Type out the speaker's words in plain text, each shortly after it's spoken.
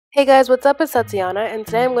Hey guys, what's up? It's Tatiana, and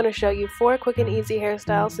today I'm going to show you 4 quick and easy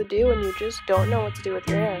hairstyles to do when you just don't know what to do with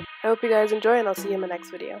your hair. I hope you guys enjoy, and I'll see you in the next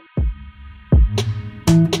video.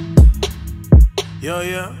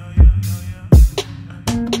 Yeah.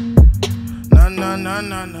 Nah,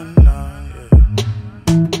 yeah.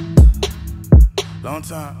 Long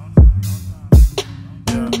time.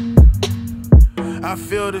 Yeah. I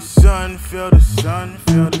feel the sun,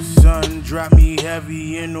 drop me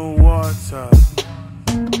heavy in the water.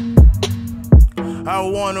 I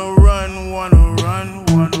wanna run,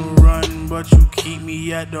 but you keep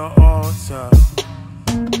me at the altar.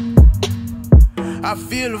 I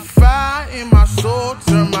feel a fire in my soul,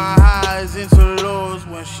 turn my highs into lows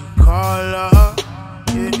when she call up.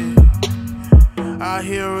 Yeah. I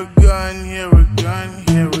hear a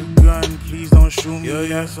gun, please don't shoot me,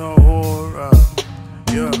 that's a horror.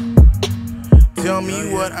 Yeah. Tell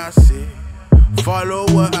me what I say, follow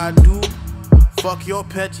what I do. Fuck your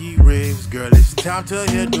petty raves, girl, it's time to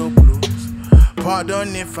hit the blues.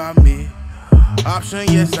 Pardon if I may, option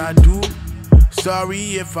yes I do.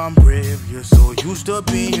 Sorry if I'm brave, you're so used to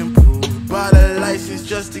being proved. Bought a license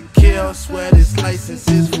just to kill, swear this license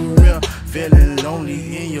is for real. Feeling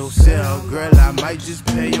lonely in your cell, girl, I might just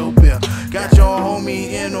pay your bill. Got your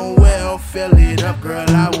homie in a well, fill it up, girl,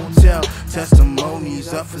 I won't tell.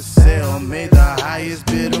 Testimonies up for sale, made the highest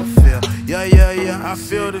bidder fill. Yeah, I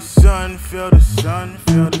feel the sun,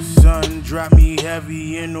 drop me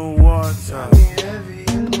heavy in the water.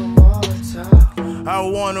 I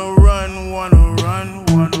wanna run,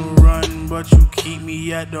 but you keep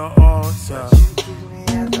me at the altar.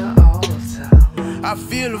 I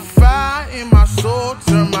feel a fire in my soul,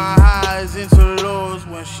 turn my highs into lows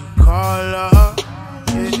when she call up.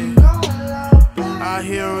 Yeah. I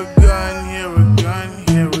hear a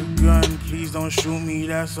gun, please don't shoot me,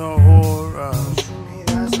 that's a horror.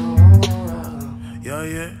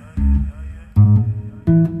 Yeah.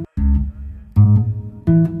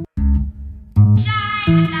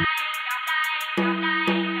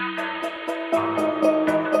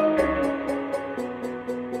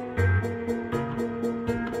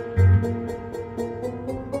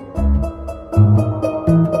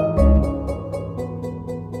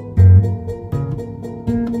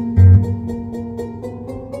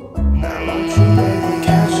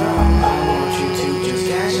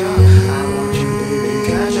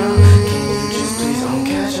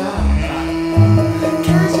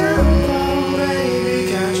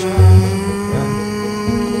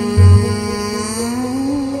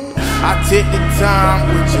 Take the time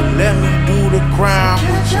with you, let me do the crime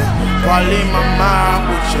with you. Parlay my mind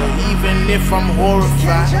with you, even if I'm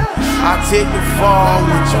horrified. I take the fall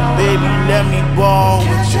with you, baby, let me ball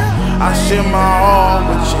with you. I share my all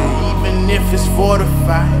with you, even if it's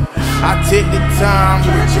fortified. I take the time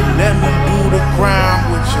with you, let me do the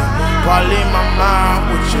crime with you. Parlay my mind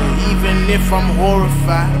with you, even if I'm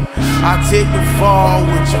horrified. I take the fall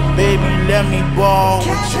with you, baby, let me ball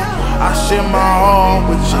with you. I share my all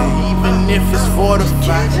with you, even if it's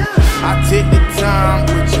fortified. I take the time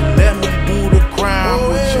with you, let me do the crime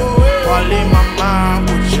with you. Parlay my mind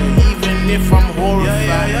with you, even if I'm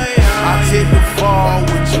horrified. I take the fall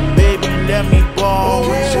with you, baby, let me ball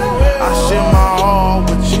with you. I share my all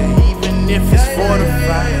with you, even if it's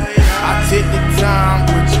fortified. I take the time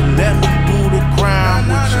with you, let me do the crime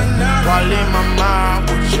with you. Parlay my mind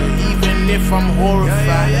with you, even if I'm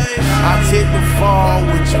horrified. I take the fall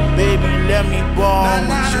with you, baby, let me ball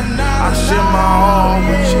with you. I share my all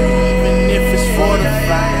with you, even if it's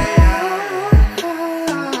fortified.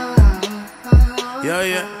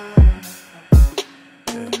 Yeah.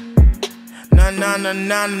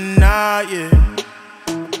 Nah,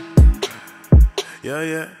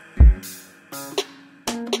 yeah.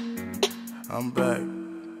 I'm back.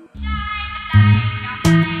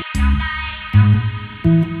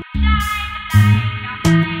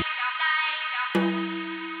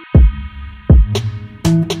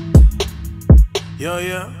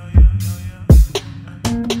 Yeah.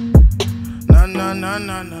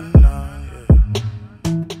 Nah.